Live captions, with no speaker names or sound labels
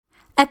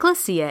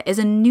Ecclesia is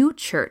a new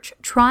church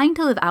trying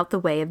to live out the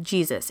way of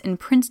Jesus in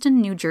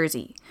Princeton, New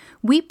Jersey.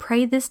 We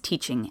pray this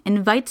teaching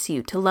invites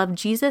you to love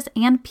Jesus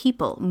and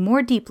people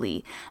more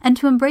deeply and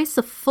to embrace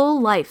the full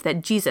life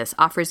that Jesus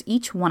offers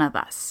each one of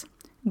us.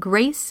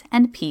 Grace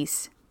and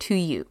peace to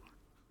you.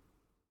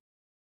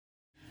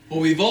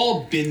 Well, we've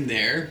all been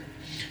there.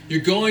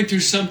 You're going through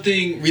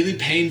something really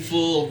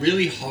painful,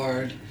 really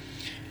hard,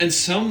 and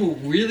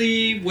some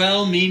really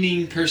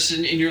well-meaning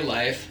person in your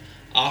life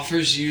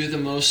offers you the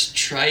most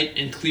trite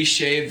and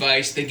cliche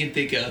advice they can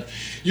think of.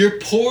 You're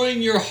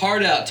pouring your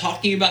heart out,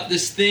 talking about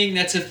this thing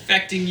that's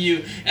affecting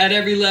you at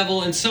every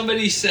level, and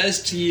somebody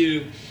says to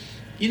you,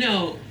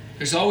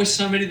 there's always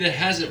somebody that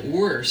has it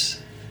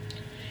worse.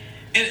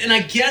 And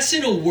I guess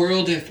in a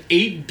world of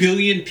 8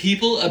 billion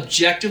people,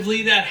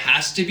 objectively, that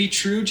has to be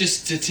true,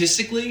 just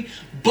statistically.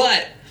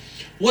 But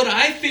what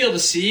I fail to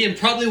see, and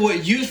probably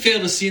what you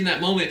fail to see in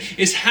that moment,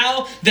 is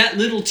how that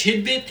little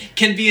tidbit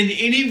can be in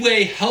any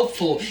way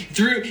helpful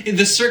through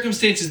the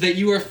circumstances that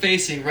you are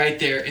facing right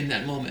there in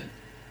that moment.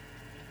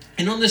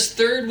 And on this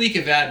third week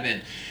of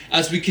Advent,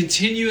 as we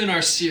continue in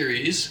our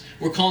series,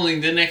 we're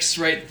calling The Next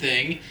Right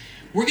Thing,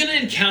 we're going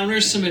to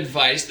encounter some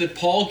advice that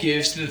Paul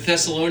gives to the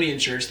Thessalonian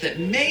church that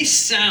may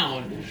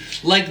sound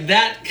like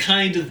that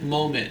kind of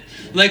moment.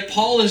 Like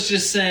Paul is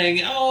just saying,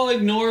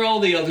 ignore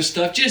all the other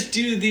stuff, just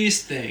do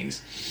these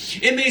things.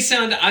 It may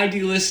sound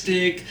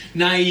idealistic,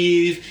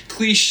 naive,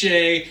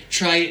 cliche,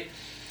 trite,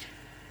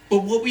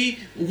 but what we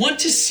want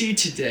to see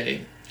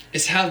today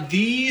is how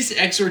these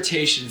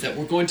exhortations that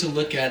we're going to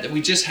look at, that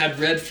we just had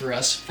read for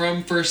us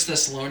from 1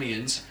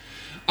 Thessalonians,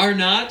 are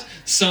not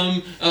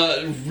some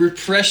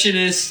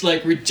repressionist,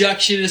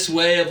 reductionist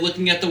way of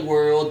looking at the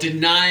world,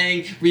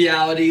 denying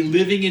reality,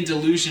 living in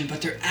delusion,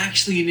 but they're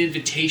actually an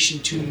invitation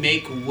to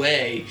make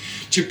way,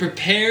 to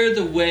prepare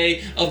the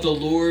way of the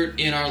Lord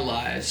in our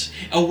lives,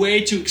 a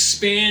way to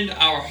expand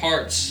our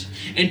hearts,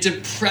 and to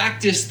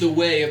practice the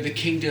way of the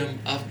kingdom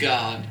of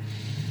God.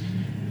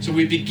 So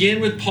we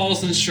begin with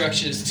Paul's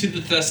instructions to the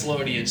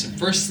Thessalonians. In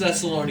 1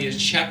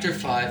 Thessalonians chapter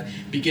 5,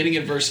 beginning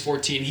in verse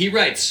 14, he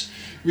writes,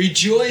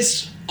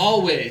 "Rejoice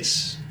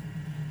always."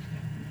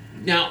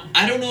 Now,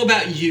 I don't know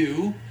about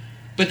you,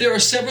 but there are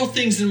several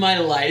things in my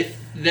life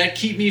that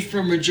keep me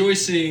from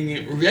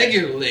rejoicing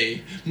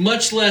regularly,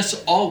 much less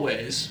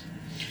always.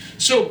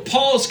 So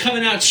Paul's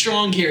coming out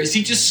strong here. Is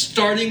he just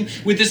starting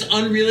with this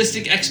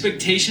unrealistic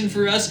expectation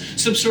for us,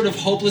 some sort of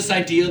hopeless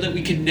ideal that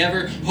we can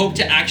never hope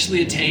to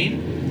actually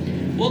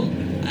attain? Well,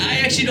 I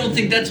actually don't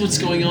think that's what's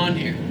going on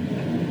here.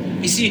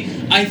 You see,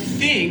 I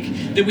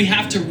think that we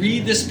have to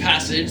read this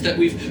passage that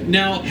we've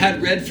now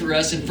had read for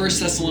us in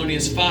 1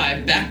 Thessalonians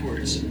 5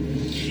 backwards.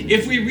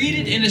 If we read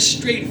it in a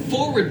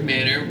straightforward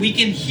manner, we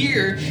can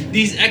hear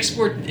these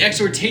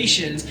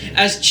exhortations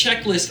as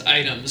checklist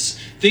items,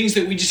 things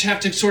that we just have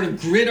to sort of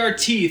grit our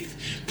teeth,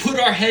 put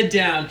our head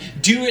down,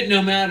 do it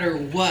no matter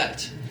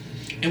what.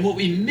 And what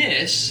we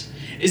miss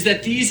is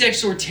that these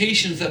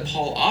exhortations that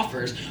Paul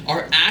offers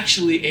are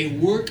actually a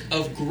work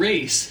of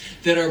grace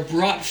that are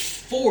brought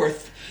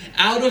forth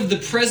out of the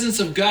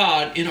presence of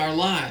God in our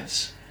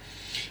lives.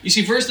 You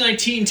see, verse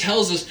 19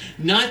 tells us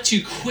not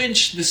to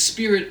quench the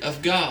Spirit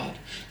of God.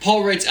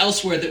 Paul writes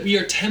elsewhere that we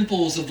are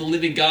temples of the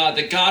living God,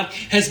 that God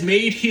has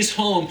made his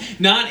home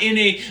not in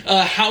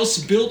a house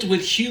built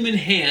with human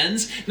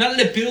hands, not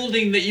in a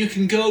building that you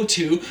can go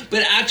to,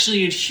 but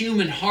actually in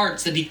human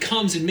hearts, that he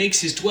comes and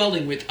makes his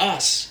dwelling with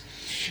us.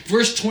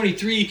 Verse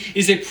 23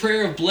 is a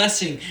prayer of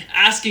blessing,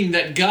 asking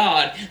that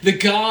God, the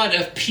God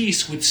of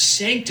peace, would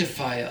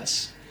sanctify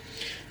us.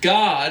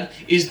 God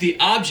is the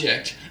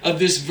object of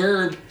this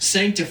verb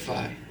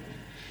sanctify.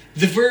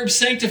 The verb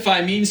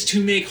sanctify means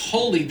to make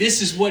holy.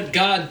 This is what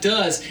God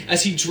does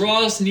as he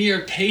draws near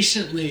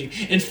patiently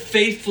and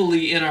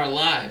faithfully in our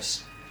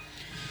lives.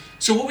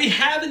 So what we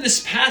have in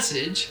this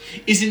passage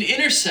is an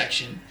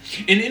intersection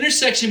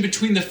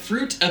between the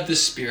fruit of the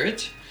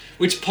Spirit,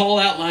 which Paul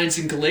outlines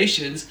in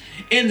Galatians,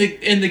 and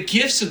the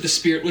gifts of the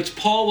Spirit, which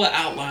Paul will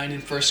outline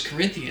in 1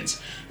 Corinthians.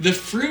 The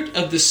fruit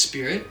of the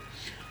Spirit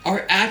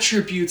are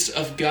attributes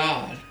of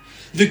God,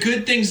 the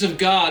good things of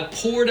God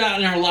poured out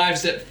in our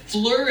lives that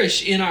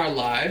flourish in our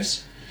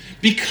lives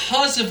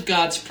because of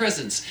God's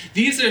presence.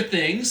 These are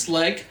things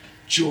like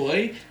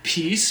joy,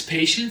 peace,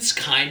 patience,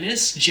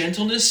 kindness,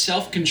 gentleness,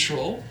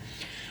 self-control.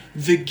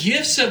 The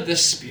gifts of the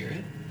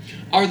Spirit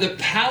are the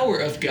power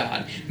of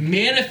God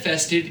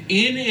manifested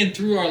in and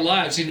through our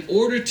lives in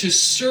order to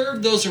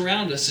serve those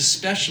around us,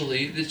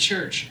 especially the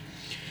church.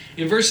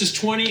 In verses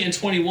 20 and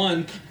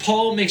 21,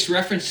 Paul makes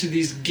reference to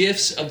these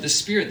gifts of the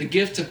Spirit, the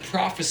gift of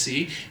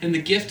prophecy and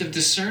the gift of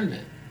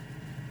discernment.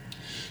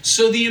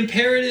 So the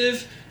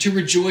imperative to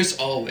rejoice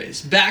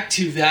always, back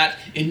to that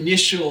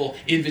initial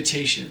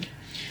invitation.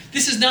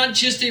 This is not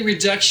just a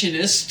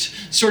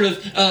reductionist sort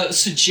of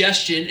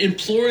suggestion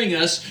imploring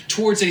us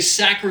towards a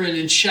saccharine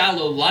and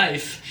shallow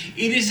life.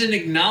 It is an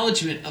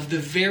acknowledgement of the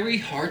very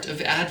heart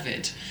of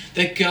Advent,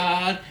 that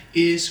God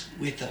is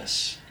with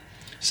us.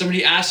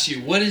 Somebody asks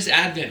you, what is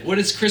Advent? What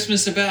is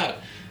Christmas about?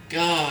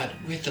 God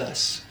with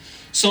us.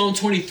 Psalm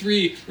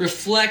 23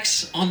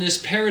 reflects on this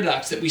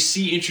paradox that we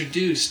see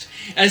introduced.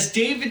 As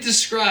David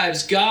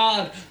describes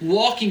God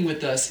walking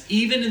with us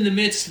even in the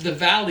midst of the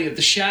valley of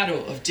the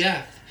shadow of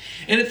death.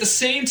 And at the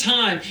same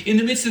time, in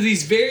the midst of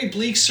these very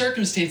bleak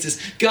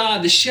circumstances,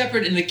 God, the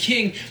shepherd and the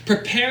king,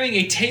 preparing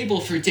a table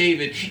for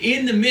David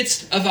in the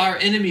midst of our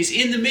enemies,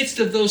 in the midst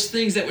of those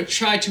things that would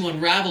try to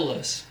unravel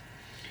us.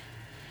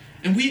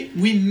 And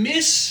we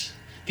miss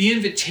the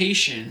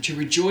invitation to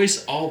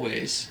rejoice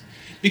always,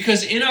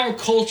 because in our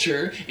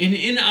culture and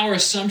in our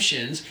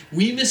assumptions,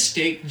 we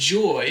mistake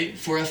joy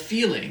for a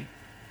feeling.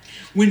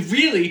 When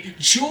really,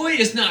 joy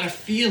is not a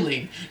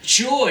feeling.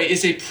 Joy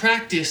is a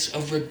practice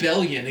of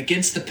rebellion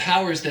against the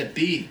powers that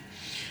be.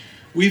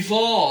 We've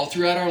all,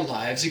 throughout our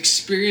lives,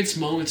 experienced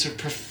moments of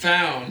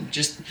profound,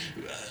 just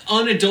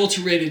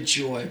unadulterated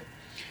joy.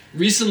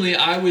 Recently,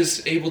 I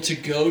was able to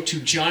go to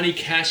Johnny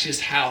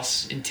Cash's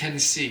house in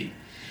Tennessee.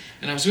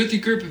 And I was with a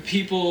group of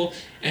people,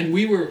 and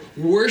we were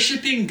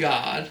worshiping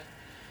God,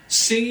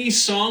 singing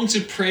songs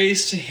of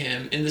praise to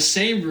him in the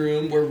same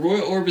room where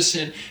Roy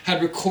Orbison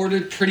had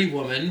recorded Pretty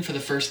Woman for the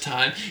first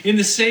time, in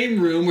the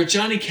same room where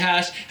Johnny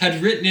Cash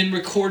had written and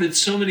recorded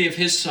so many of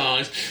his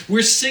songs.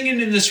 We're singing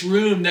in this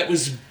room that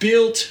was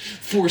built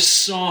for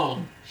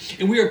song.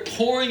 And we are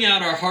pouring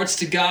out our hearts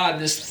to God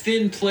in this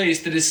thin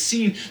place that has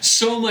seen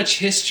so much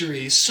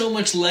history, so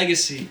much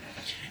legacy.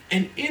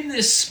 And in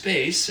this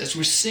space, as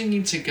we're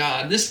singing to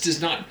God, this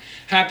does not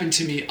happen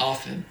to me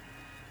often,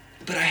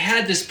 but I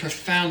had this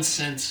profound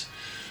sense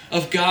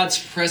of God's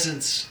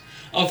presence,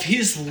 of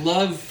his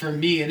love for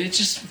me, and it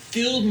just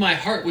filled my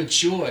heart with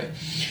joy.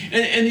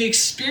 And the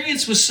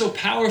experience was so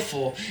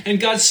powerful, and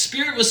God's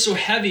Spirit was so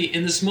heavy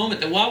in this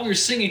moment that while we were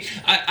singing,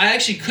 I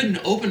actually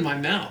couldn't open my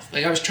mouth.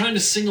 Like I was trying to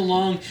sing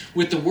along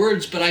with the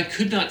words, but I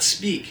could not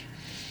speak.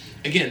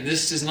 Again,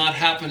 this does not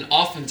happen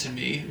often to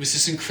me. It was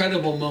this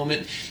incredible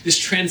moment, this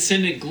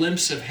transcendent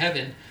glimpse of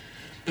heaven.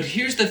 But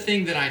here's the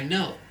thing that I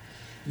know.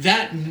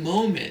 That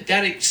moment,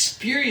 that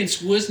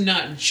experience was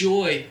not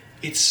joy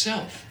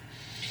itself.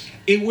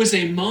 It was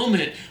a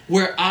moment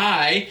where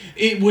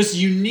it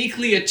was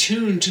uniquely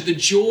attuned to the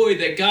joy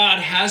that God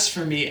has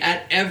for me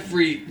at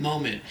every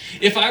moment.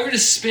 If I were to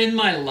spend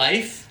my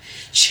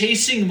life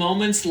chasing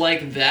moments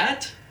like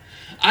that,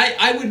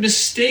 I would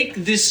mistake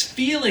this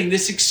feeling,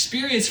 this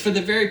experience for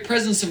the very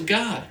presence of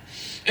God.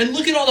 And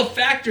look at all the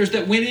factors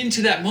that went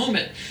into that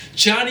moment.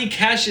 Johnny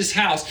Cash's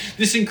house,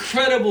 this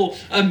incredible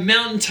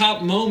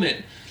mountaintop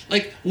moment.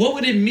 Like, what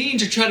would it mean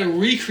to try to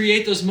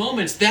recreate those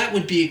moments? That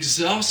would be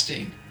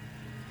exhausting.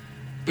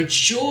 But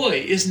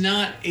joy is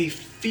not a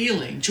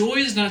feeling. Joy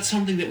is not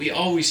something that we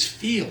always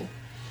feel.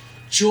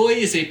 Joy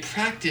is a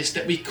practice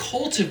that we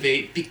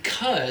cultivate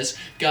because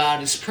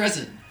God is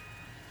present.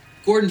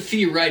 Gordon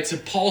Fee writes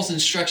of Paul's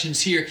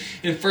instructions here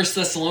in 1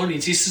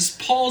 Thessalonians. He says,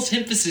 Paul's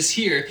emphasis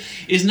here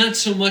is not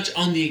so much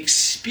on the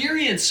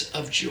experience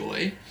of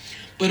joy,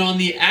 but on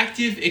the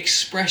active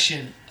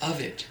expression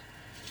of it.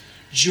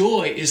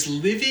 Joy is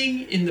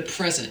living in the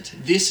present.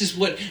 This is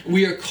what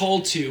we are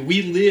called to.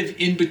 We live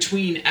in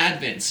between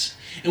Advents,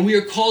 and we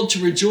are called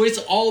to rejoice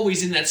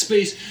always in that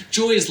space.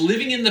 Joy is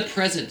living in the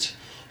present,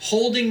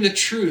 holding the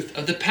truth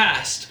of the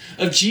past,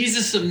 of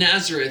Jesus of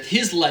Nazareth,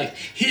 his life,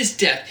 his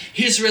death,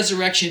 his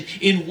resurrection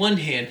in one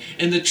hand,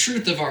 and the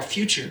truth of our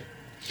future.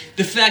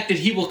 The fact that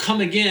he will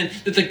come again,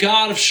 that the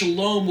God of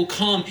Shalom will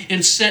come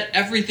and set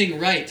everything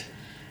right.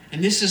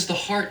 And this is the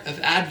heart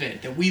of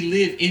Advent, that we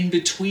live in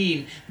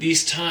between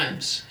these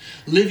times,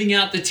 living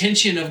out the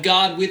tension of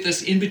God with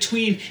us in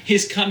between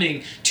his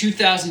coming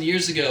 2,000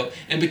 years ago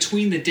and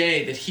between the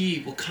day that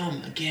he will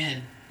come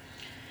again.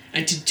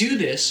 And to do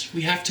this,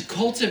 we have to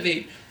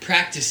cultivate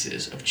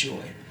practices of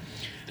joy.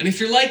 And if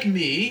you're like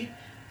me,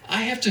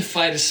 I have to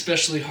fight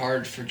especially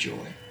hard for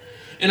joy.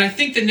 And I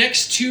think the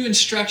next two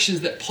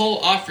instructions that Paul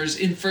offers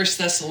in 1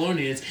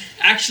 Thessalonians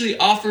actually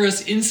offer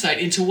us insight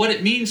into what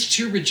it means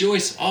to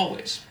rejoice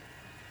always.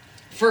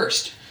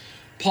 First,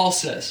 Paul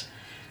says,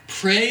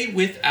 pray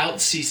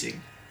without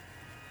ceasing.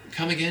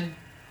 Come again?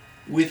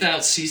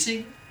 Without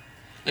ceasing?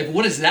 Like,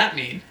 what does that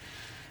mean?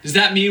 Does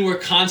that mean we're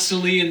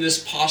constantly in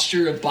this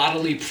posture of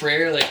bodily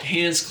prayer, like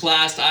hands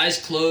clasped,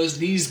 eyes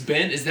closed, knees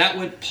bent? Is that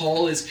what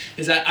Paul is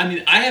that? I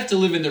mean, I have to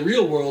live in the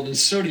real world, and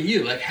so do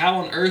you. Like, how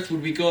on earth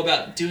would we go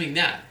about doing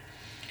that?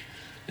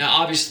 Now,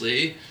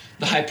 obviously,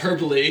 the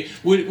hyperbole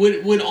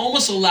would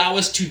almost allow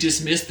us to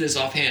dismiss this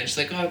offhand. It's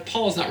like, oh,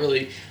 Paul's not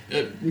really,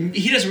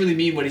 he doesn't really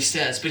mean what he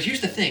says. But here's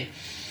the thing.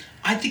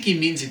 I think he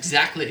means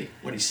exactly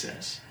what he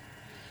says.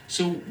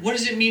 So what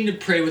does it mean to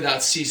pray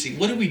without ceasing?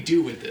 What do we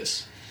do with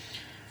this?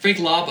 Frank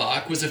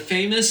Laubach was a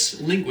famous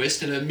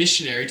linguist and a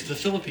missionary to the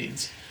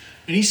Philippines.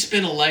 And he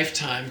spent a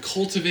lifetime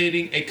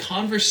cultivating a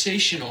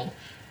conversational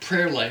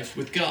prayer life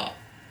with God.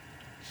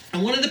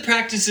 And one of the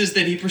practices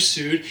that he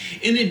pursued,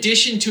 in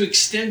addition to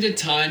extended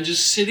time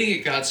just sitting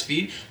at God's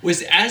feet,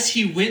 was as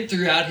he went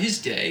throughout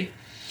his day,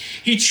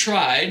 he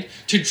tried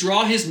to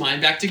draw his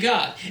mind back to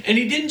God. And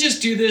he didn't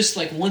just do this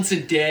like once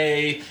a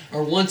day,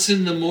 or once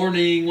in the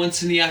morning,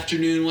 once in the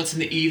afternoon, once in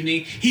the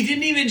evening. He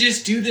didn't even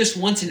just do this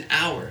once an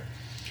hour.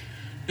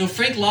 No,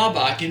 Frank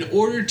Laubach, in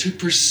order to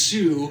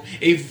pursue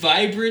a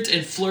vibrant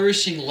and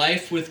flourishing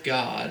life with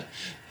God,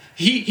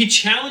 he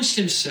challenged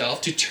himself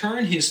to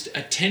turn his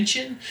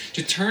attention,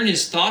 to turn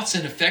his thoughts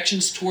and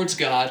affections towards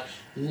God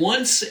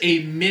once a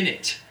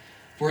minute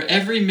for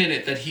every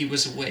minute that he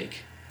was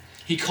awake.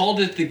 He called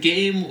it the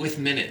game with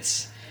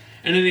minutes.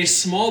 And in a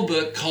small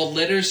book called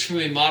Letters from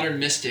a Modern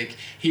Mystic,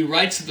 he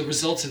writes of the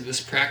results of this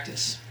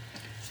practice.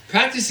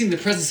 Practicing the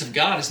presence of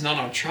God is not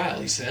on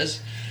trial, he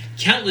says.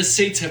 Countless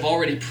saints have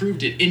already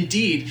proved it.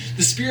 Indeed,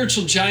 the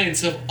spiritual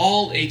giants of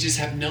all ages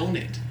have known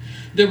it.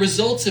 The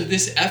results of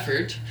this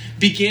effort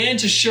began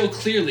to show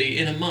clearly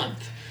in a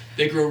month.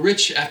 They grow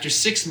rich after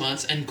 6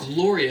 months and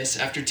glorious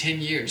after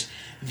 10 years.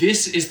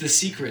 This is the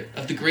secret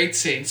of the great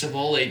saints of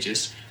all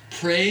ages.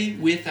 Pray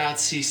without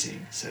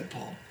ceasing, said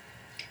Paul.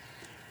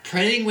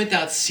 Praying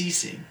without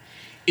ceasing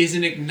is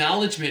an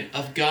acknowledgement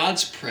of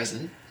God's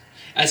presence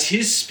as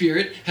His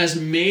Spirit has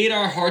made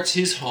our hearts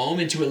His home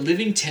into a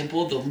living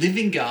temple of the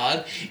living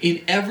God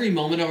in every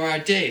moment of our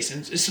days.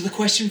 And so the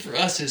question for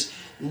us is,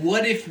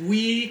 what if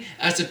we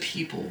as a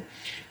people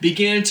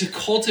began to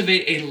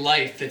cultivate a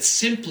life that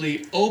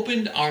simply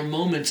opened our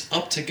moments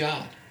up to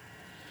God?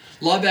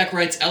 Laubach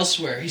writes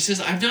elsewhere, he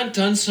says, I've not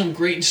done some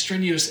great and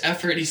strenuous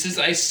effort. He says,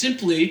 I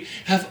simply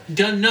have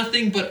done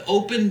nothing but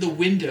open the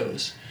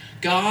windows.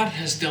 God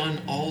has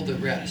done all the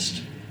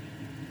rest.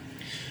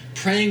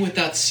 Praying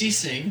without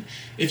ceasing,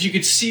 if you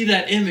could see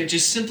that image,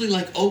 is simply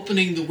like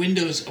opening the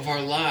windows of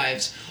our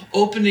lives,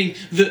 opening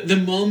the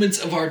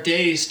moments of our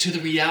days to the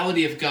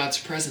reality of God's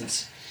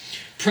presence.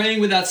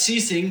 Praying without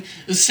ceasing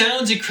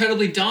sounds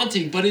incredibly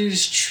daunting, but it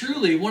is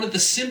truly one of the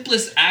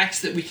simplest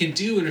acts that we can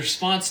do in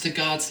response to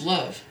God's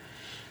love.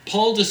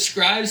 Paul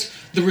describes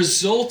the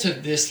result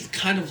of this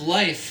kind of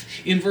life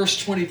in verse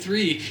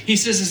 23. He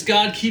says, is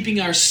God keeping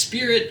our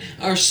spirit,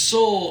 our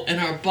soul, and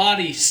our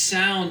body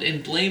sound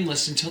and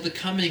blameless until the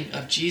coming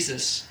of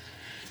Jesus?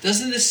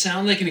 Doesn't this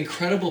sound like an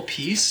incredible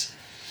peace?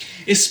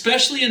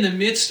 Especially in the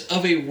midst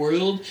of a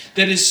world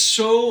that is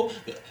so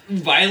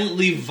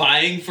violently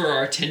vying for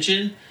our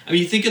attention. I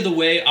mean, you think of the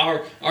way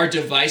our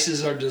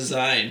devices are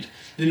designed.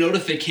 The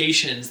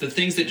notifications, the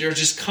things that are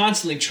just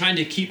constantly trying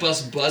to keep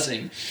us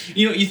buzzing.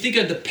 You know, you think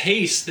of the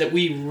pace that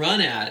we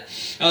run at,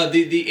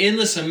 the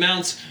endless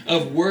amounts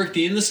of work,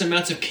 the endless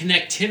amounts of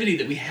connectivity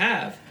that we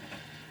have.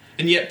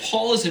 And yet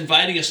Paul is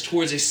inviting us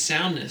towards a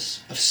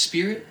soundness of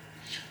spirit,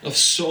 of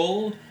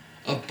soul,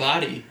 of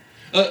body.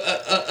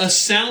 A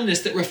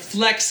soundness that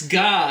reflects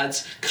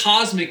God's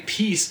cosmic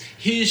peace,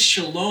 His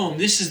shalom.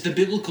 This is the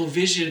biblical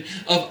vision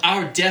of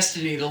our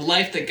destiny, the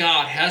life that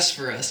God has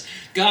for us.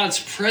 God's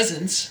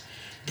presence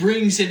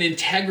brings an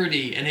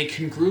integrity and a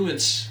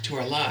congruence to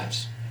our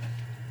lives.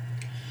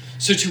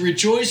 So to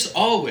rejoice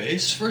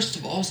always, first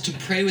of all, is to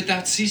pray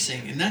without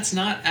ceasing. And that's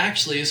not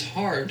actually as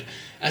hard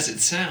as it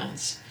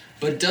sounds,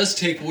 but it does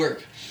take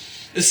work.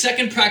 The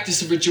second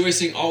practice of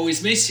rejoicing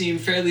always may seem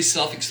fairly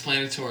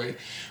self-explanatory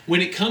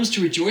when it comes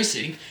to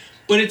rejoicing,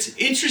 but it's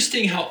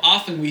interesting how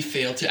often we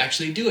fail to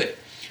actually do it.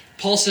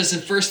 Paul says in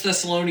 1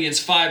 Thessalonians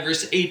 5,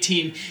 verse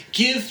 18,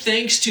 give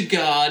thanks to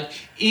God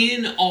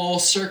in all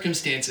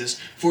circumstances,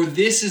 for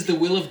this is the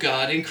will of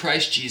God in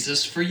Christ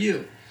Jesus for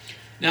you.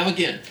 Now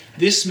again,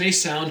 this may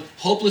sound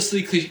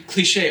hopelessly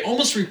cliche,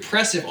 almost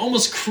repressive,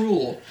 almost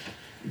cruel.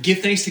 Give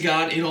thanks to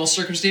God in all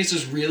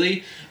circumstances,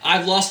 really?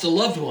 I've lost a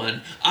loved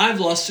one. I've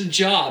lost a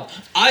job.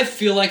 I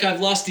feel like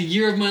I've lost a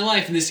year of my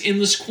life in this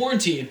endless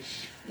quarantine.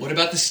 What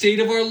about the state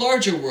of our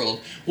larger world?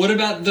 What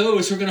about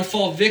those who are going to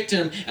fall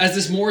victim as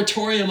this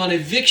moratorium on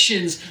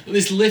evictions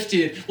is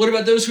lifted? What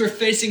about those who are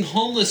facing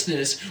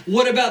homelessness?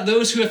 What about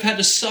those who have had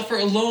to suffer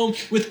alone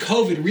with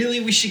COVID? Really,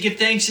 we should give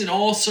thanks in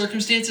all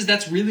circumstances?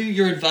 That's really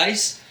your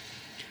advice?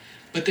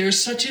 But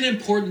there's such an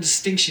important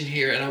distinction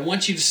here, and I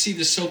want you to see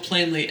this so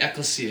plainly,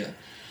 Ecclesia.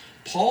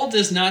 Paul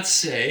does not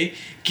say,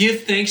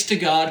 give thanks to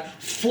God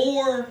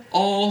for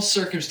all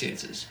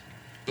circumstances,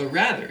 but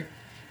rather,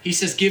 he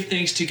says, give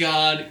thanks to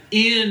God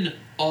in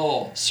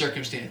all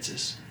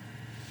circumstances.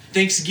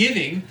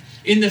 Thanksgiving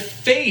in the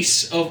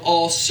face of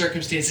all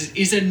circumstances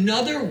is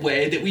another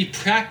way that we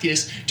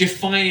practice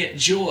defiant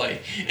joy.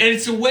 And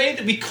it's a way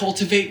that we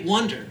cultivate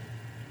wonder.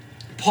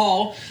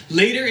 Paul,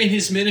 later in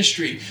his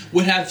ministry,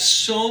 would have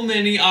so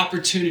many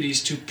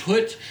opportunities to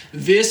put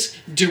this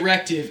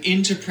directive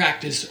into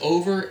practice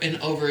over and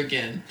over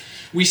again.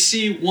 We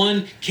see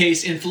one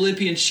case in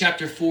Philippians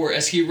chapter 4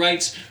 as he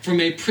writes from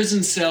a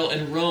prison cell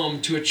in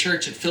Rome to a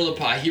church at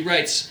Philippi. He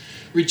writes,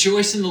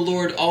 rejoice in the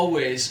Lord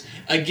always.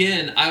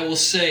 Again, I will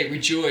say,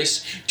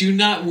 rejoice. Do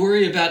not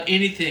worry about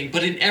anything,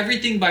 but in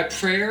everything by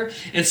prayer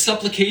and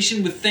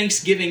supplication with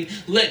thanksgiving,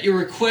 let your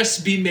requests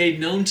be made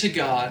known to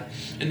God.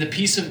 And the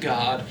peace of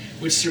God,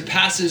 which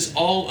surpasses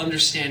all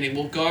understanding,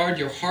 will guard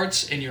your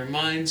hearts and your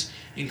minds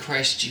in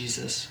Christ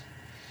Jesus.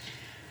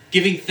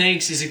 Giving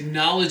thanks is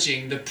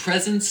acknowledging the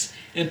presence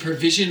and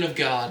provision of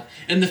God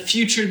and the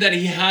future that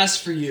He has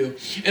for you.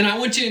 And I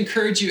want to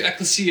encourage you,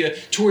 Ecclesia,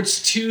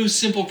 towards two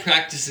simple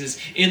practices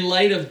in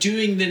light of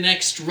doing the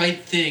next right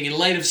thing, in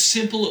light of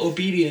simple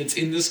obedience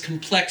in this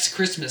complex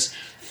Christmas.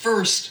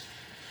 First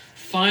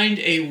find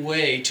a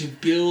way to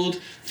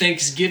build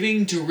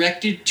thanksgiving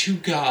directed to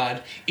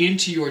God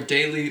into your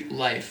daily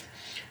life.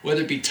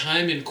 Whether it be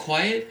time in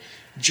quiet,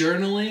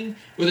 journaling,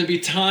 whether it be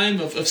time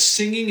of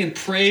singing and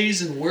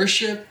praise and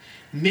worship,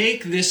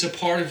 make this a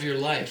part of your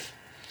life.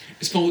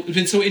 It's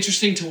been so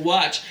interesting to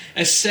watch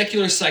as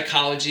secular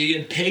psychology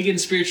and pagan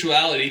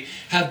spirituality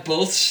have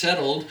both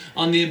settled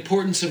on the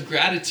importance of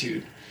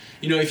gratitude.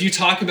 You know, if you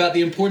talk about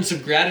the importance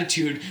of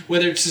gratitude,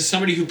 whether it's to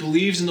somebody who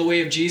believes in the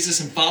way of Jesus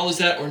and follows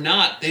that or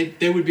not,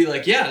 they would be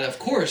like, yeah, of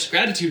course,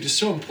 gratitude is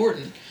so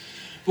important.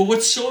 But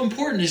what's so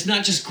important is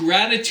not just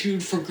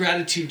gratitude for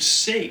gratitude's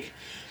sake,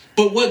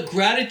 but what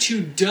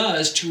gratitude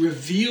does to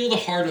reveal the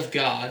heart of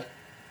God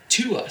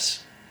to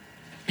us.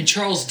 In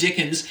Charles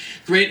Dickens'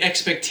 Great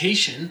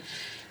Expectation,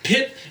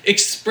 Pip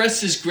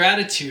expresses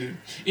gratitude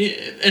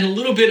and a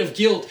little bit of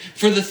guilt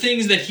for the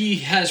things that he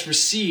has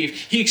received.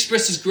 He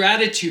expresses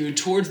gratitude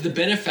towards the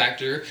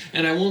benefactor,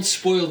 and I won't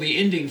spoil the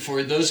ending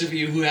for those of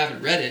you who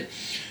haven't read it,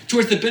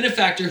 towards the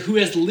benefactor who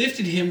has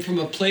lifted him from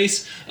a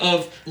place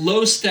of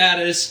low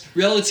status,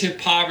 relative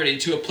poverty,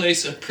 to a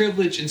place of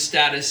privilege and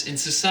status in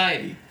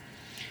society.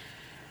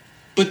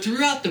 But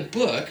throughout the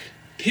book,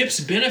 Pip's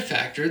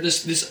benefactor,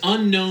 this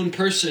unknown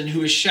person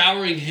who is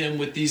showering him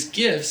with these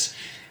gifts,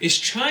 is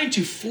trying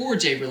to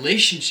forge a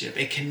relationship,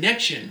 a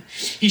connection.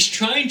 He's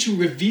trying to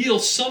reveal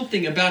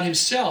something about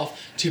himself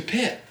to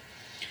Pip.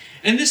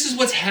 And this is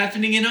what's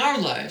happening in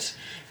our lives.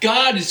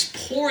 God is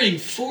pouring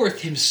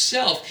forth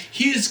himself,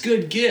 his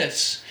good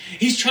gifts.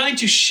 He's trying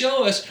to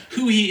show us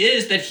who he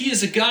is, that he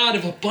is a God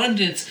of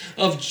abundance,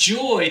 of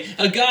joy,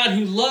 a God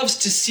who loves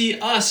to see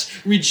us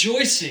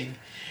rejoicing.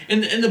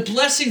 And the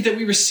blessings that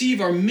we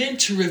receive are meant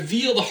to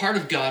reveal the heart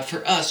of God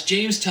for us.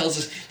 James tells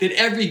us that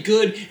every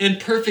good and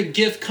perfect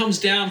gift comes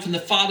down from the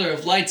Father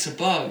of lights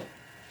above.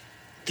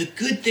 The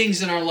good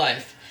things in our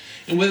life,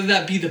 and whether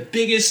that be the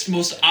biggest,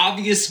 most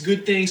obvious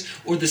good things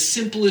or the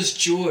simplest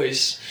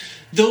joys,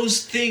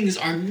 those things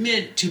are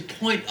meant to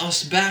point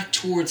us back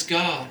towards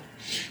God,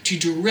 to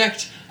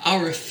direct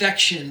our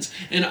affections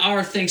and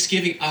our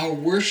thanksgiving, our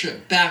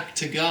worship back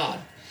to God.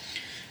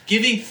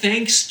 Giving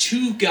thanks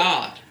to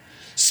God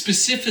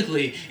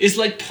specifically is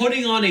like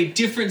putting on a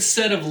different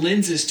set of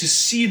lenses to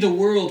see the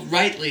world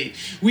rightly.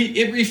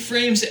 It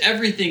reframes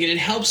everything, and it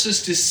helps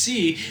us to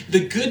see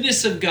the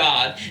goodness of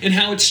God and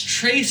how it's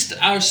traced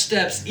our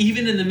steps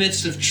even in the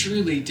midst of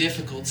truly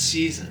difficult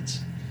seasons.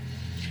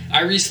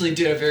 I recently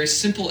did a very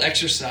simple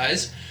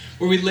exercise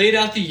where we laid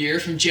out the year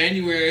from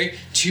January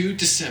to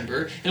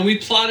December, and we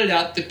plotted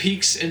out the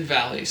peaks and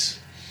valleys.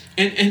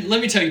 And let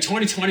me tell you,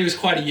 2020 was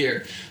quite a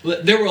year.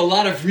 There were a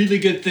lot of really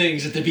good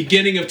things at the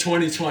beginning of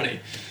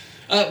 2020.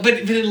 But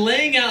in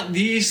laying out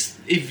these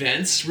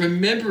events,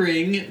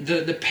 remembering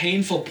the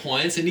painful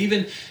points, and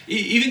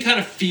even kind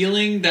of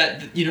feeling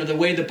that, you know, the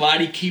way the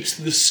body keeps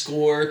the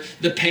score,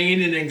 the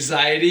pain and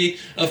anxiety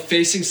of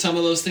facing some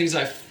of those things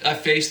I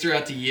faced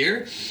throughout the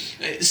year,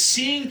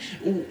 seeing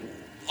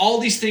all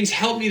these things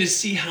helped me to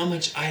see how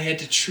much I had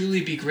to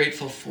truly be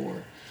grateful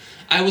for.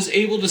 I was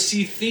able to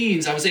see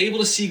themes. I was able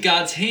to see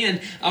God's hand.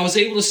 I was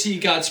able to see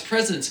God's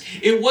presence.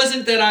 It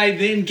wasn't that I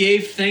then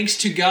gave thanks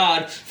to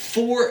God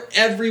for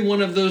every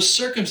one of those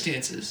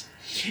circumstances.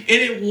 And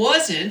it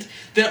wasn't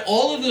that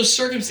all of those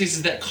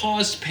circumstances that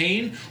caused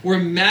pain were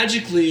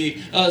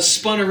magically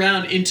spun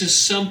around into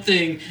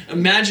something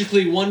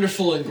magically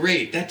wonderful and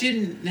great. That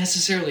didn't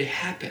necessarily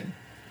happen.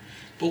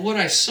 But what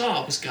I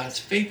saw was God's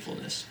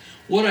faithfulness.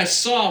 What I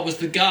saw was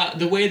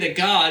the way that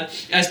God,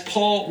 as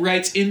Paul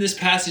writes in this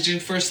passage in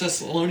 1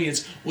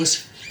 Thessalonians, was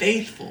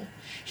faithful.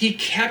 He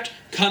kept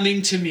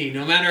coming to me,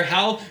 no matter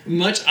how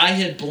much I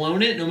had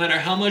blown it, no matter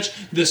how much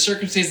the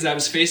circumstances I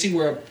was facing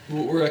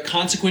were a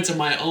consequence of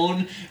my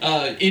own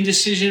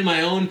indecision,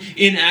 my own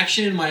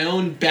inaction, my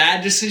own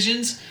bad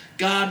decisions.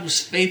 God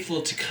was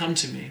faithful to come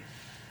to me.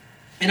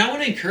 And I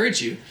want to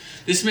encourage you.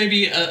 This may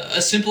be a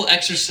simple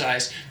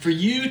exercise for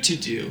you to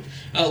do.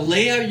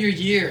 Lay out your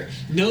year.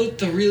 Note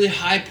the really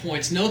high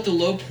points. Note the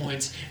low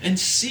points. And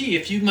see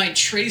if you might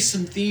trace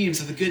some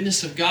themes of the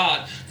goodness of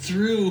God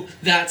through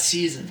that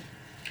season.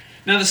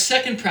 Now, the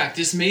second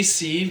practice may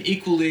seem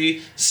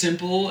equally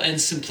simple and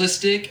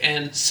simplistic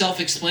and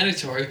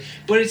self-explanatory,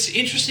 but it's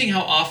interesting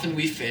how often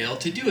we fail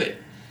to do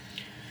it.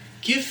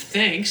 Give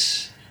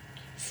thanks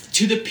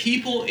to the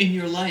people in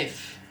your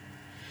life.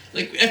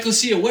 Like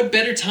Ecclesia, what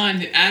better time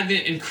than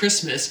Advent and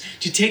Christmas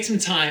to take some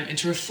time and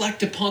to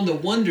reflect upon the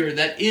wonder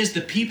that is the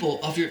people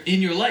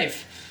in your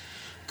life.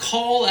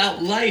 Call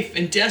out life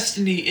and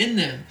destiny in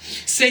them.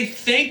 Say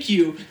thank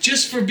you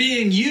just for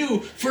being you,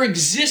 for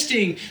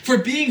existing, for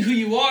being who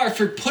you are,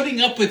 for putting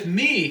up with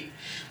me.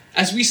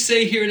 As we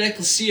say here at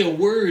Ecclesia,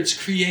 words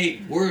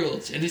create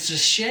worlds, and it's a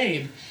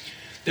shame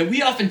that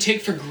we often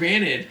take for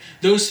granted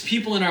those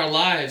people in our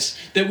lives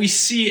that we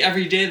see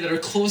every day that are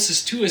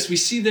closest to us. We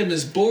see them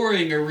as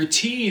boring or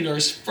routine or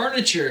as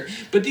furniture.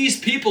 But these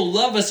people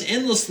love us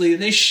endlessly,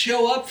 and they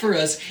show up for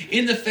us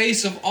in the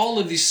face of all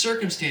of these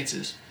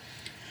circumstances.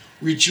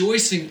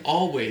 rejoicing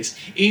always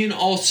in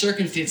all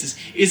circumstances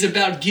is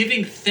about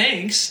giving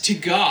thanks to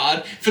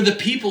God for the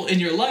people in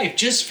your life,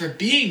 just for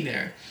being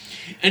there.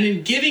 And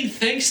in giving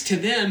thanks to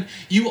them,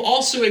 you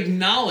also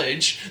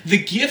acknowledge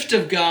the gift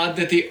of God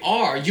that they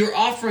are. You're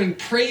offering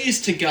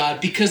praise to God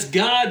because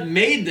God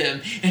made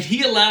them and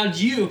He allowed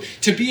you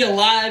to be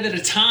alive at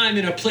a time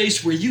in a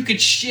place where you could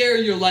share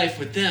your life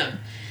with them.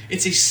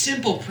 It's a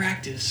simple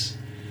practice,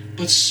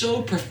 but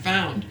so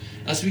profound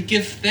as we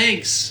give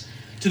thanks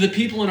to the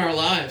people in our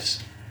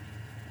lives.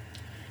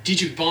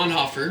 Dietrich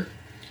Bonhoeffer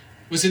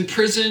was in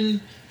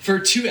prison for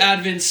 2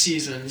 Advent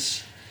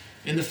seasons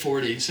in the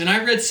 40s. And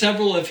I read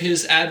several of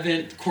his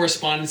Advent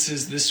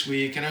correspondences this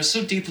week, and I was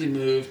so deeply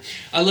moved.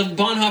 I love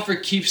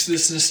Bonhoeffer keeps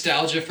this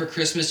nostalgia for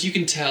Christmas. You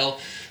can tell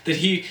that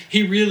he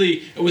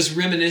really was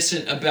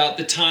reminiscent about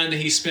the time that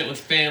he spent with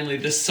family,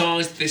 the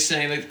songs that they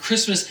sang. Like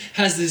Christmas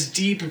has this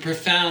deep and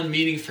profound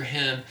meaning for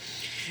him.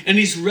 And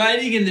he's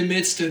writing in the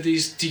midst of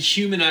these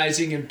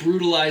dehumanizing and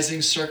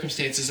brutalizing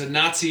circumstances, a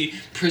Nazi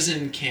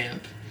prison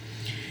camp.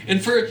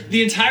 And for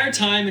the entire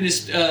time in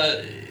his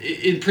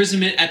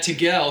imprisonment at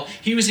Tegel,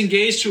 he was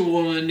engaged to a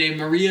woman named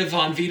Maria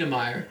von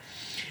Wiedemeyer.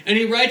 And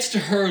he writes to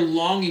her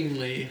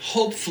longingly,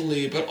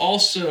 hopefully, but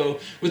also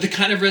with a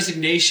kind of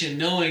resignation,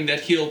 knowing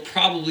that he'll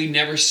probably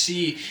never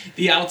see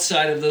the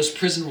outside of those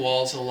prison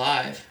walls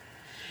alive.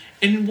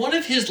 And in one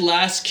of his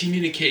last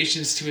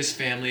communications to his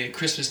family at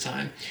Christmas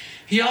time,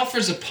 he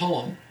offers a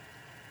poem.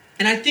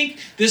 And I think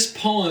this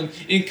poem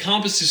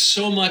encompasses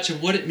so much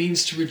of what it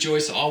means to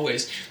rejoice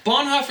always.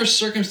 Bonhoeffer's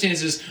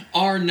circumstances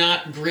are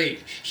not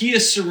great. He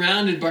is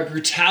surrounded by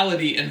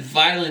brutality and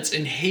violence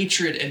and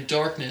hatred and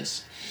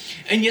darkness.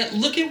 And yet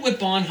look at what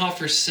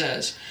Bonhoeffer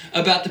says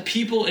about the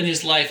people in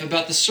his life,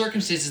 about the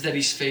circumstances that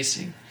he's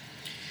facing.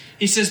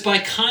 He says, "By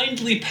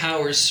kindly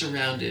powers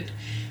surrounded,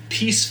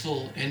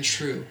 peaceful and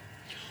true,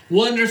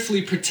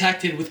 wonderfully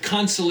protected with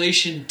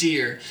consolation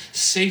dear,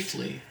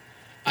 safely,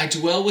 I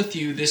dwell with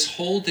you this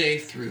whole day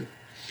through,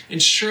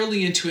 and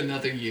surely into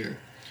another year.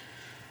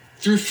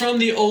 Through from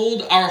the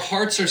old our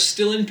hearts are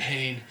still in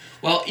pain,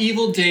 while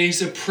evil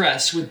days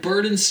oppress with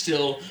burdens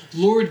still,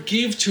 Lord,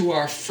 give to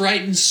our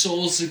frightened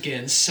souls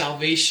again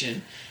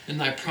salvation, and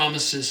thy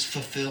promises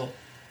fulfill."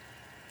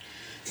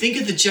 Think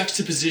of the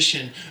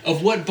juxtaposition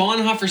of what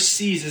Bonhoeffer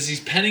sees as he's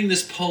penning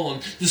this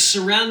poem, the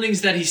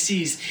surroundings that he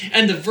sees,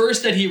 and the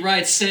verse that he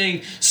writes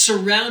saying,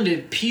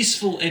 surrounded,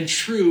 peaceful and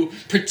true,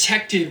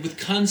 protected with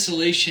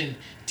consolation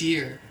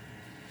dear.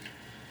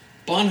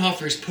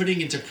 Bonhoeffer is putting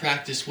into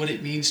practice what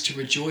it means to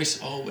rejoice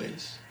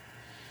always.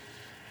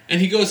 And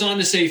he goes on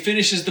to say, he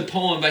finishes the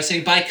poem by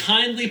saying, "By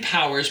kindly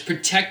powers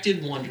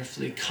protected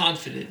wonderfully,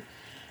 confident,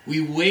 we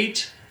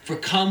wait for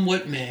come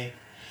what may.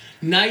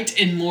 Night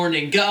and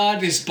morning,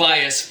 God is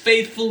by us,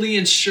 faithfully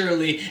and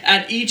surely,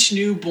 at each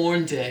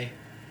newborn day."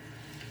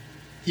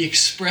 He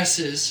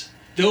expresses,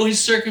 though his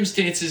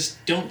circumstances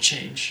don't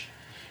change.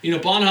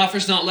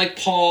 Bonhoeffer's not like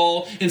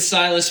Paul and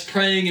Silas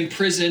praying in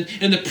prison,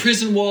 and the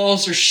prison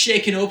walls are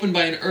shaken open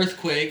by an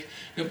earthquake.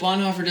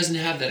 Bonhoeffer doesn't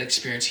have that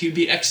experience. He would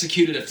be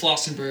executed at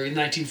Flossenburg in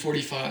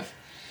 1945.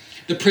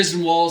 The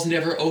prison walls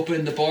never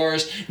open, the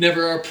bars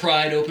never are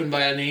pried open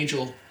by an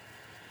angel.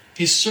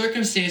 His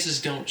circumstances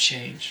don't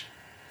change.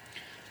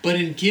 But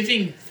in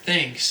giving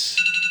thanks,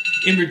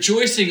 in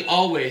rejoicing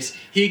always,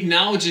 he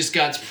acknowledges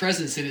God's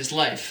presence in his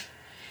life.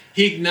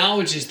 He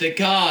acknowledges that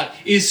God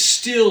is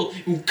still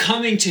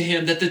coming to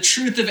him, that the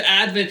truth of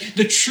Advent,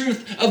 the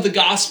truth of the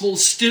gospel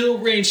still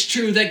reigns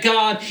true, that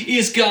God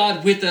is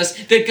God with us,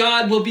 that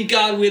God will be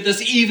God with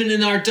us even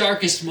in our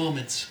darkest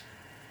moments.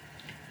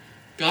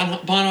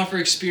 Bonhoeffer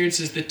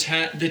experiences the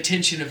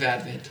tension of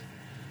Advent.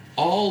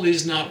 All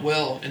is not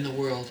well in the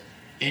world,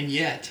 and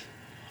yet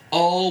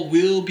all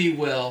will be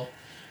well.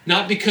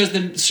 Not because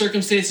the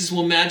circumstances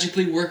will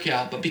magically work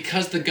out, but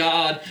because the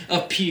God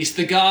of peace,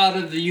 the God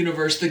of the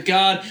universe, the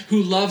God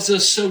who loves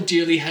us so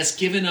dearly has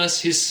given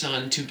us his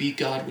Son to be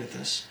God with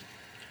us.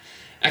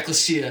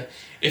 Ecclesia,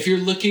 if you're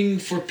looking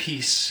for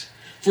peace,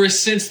 for a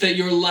sense that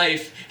your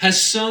life has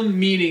some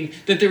meaning,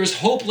 that there is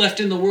hope left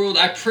in the world,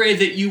 I pray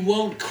that you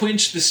won't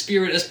quench the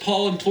Spirit as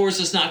Paul implores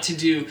us not to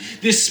do.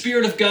 This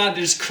Spirit of God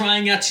that is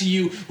crying out to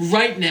you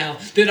right now,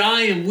 that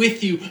I am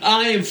with you,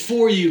 I am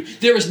for you.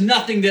 There is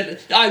nothing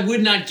that I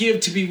would not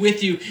give to be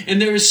with you,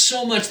 and there is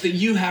so much that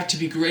you have to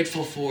be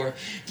grateful for.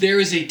 There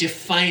is a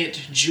defiant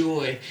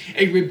joy,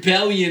 a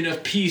rebellion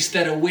of peace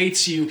that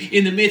awaits you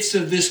in the midst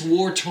of this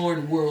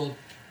war-torn world.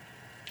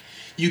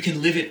 You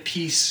can live at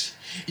peace.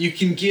 You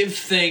can give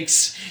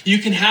thanks. You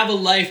can have a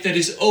life that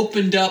is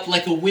opened up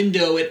like a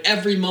window at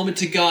every moment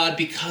to God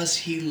because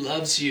he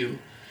loves you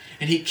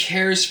and he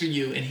cares for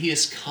you and he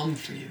has come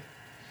for you.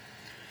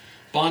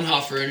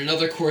 Bonhoeffer, in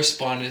another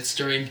correspondence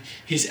during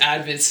his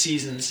Advent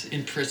seasons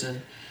in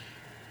prison,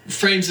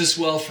 frames this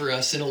well for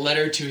us in a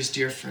letter to his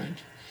dear friend.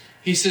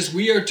 He says,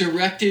 "We are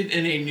directed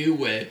in a new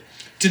way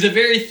to the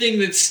very thing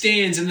that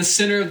stands in the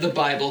center of the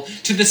Bible,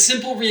 to the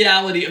simple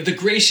reality of the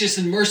gracious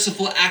and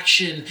merciful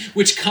action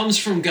which comes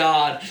from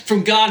God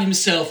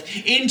himself,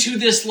 into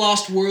this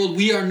lost world,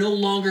 we are no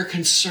longer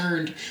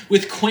concerned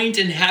with quaint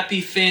and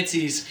happy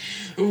fancies,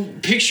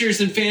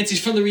 pictures and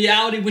fancies from the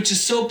reality which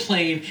is so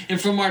plain, and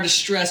from our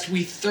distress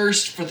we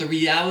thirst for the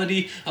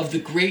reality of the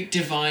great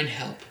divine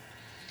help.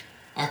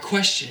 Our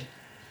question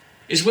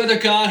is whether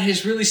God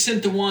has really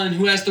sent the one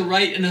who has the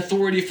right and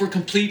authority for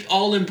complete,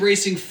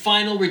 all-embracing,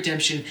 final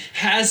redemption.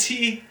 Has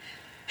he?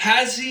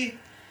 Has he?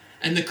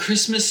 And the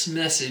Christmas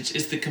message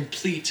is the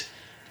complete,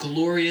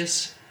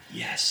 glorious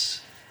yes.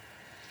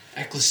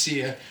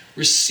 Ecclesia,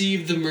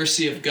 receive the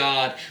mercy of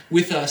God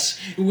with us.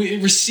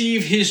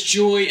 Receive his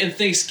joy and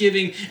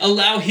thanksgiving.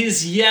 Allow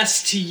his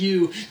yes to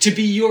you to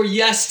be your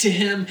yes to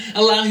him.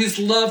 Allow his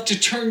love to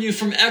turn you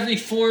from every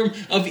form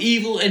of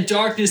evil and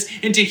darkness,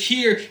 and to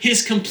hear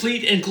his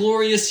complete and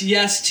glorious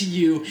yes to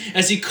you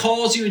as he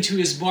calls you into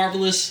his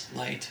marvelous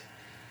light.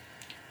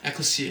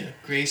 Ecclesia,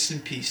 grace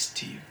and peace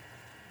to you.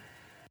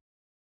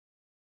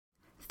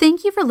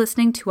 Thank you for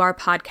listening to our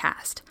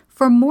podcast.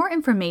 For more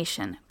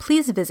information,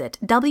 please visit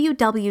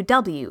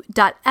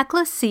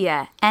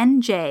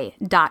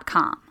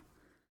www.ecclesianj.com.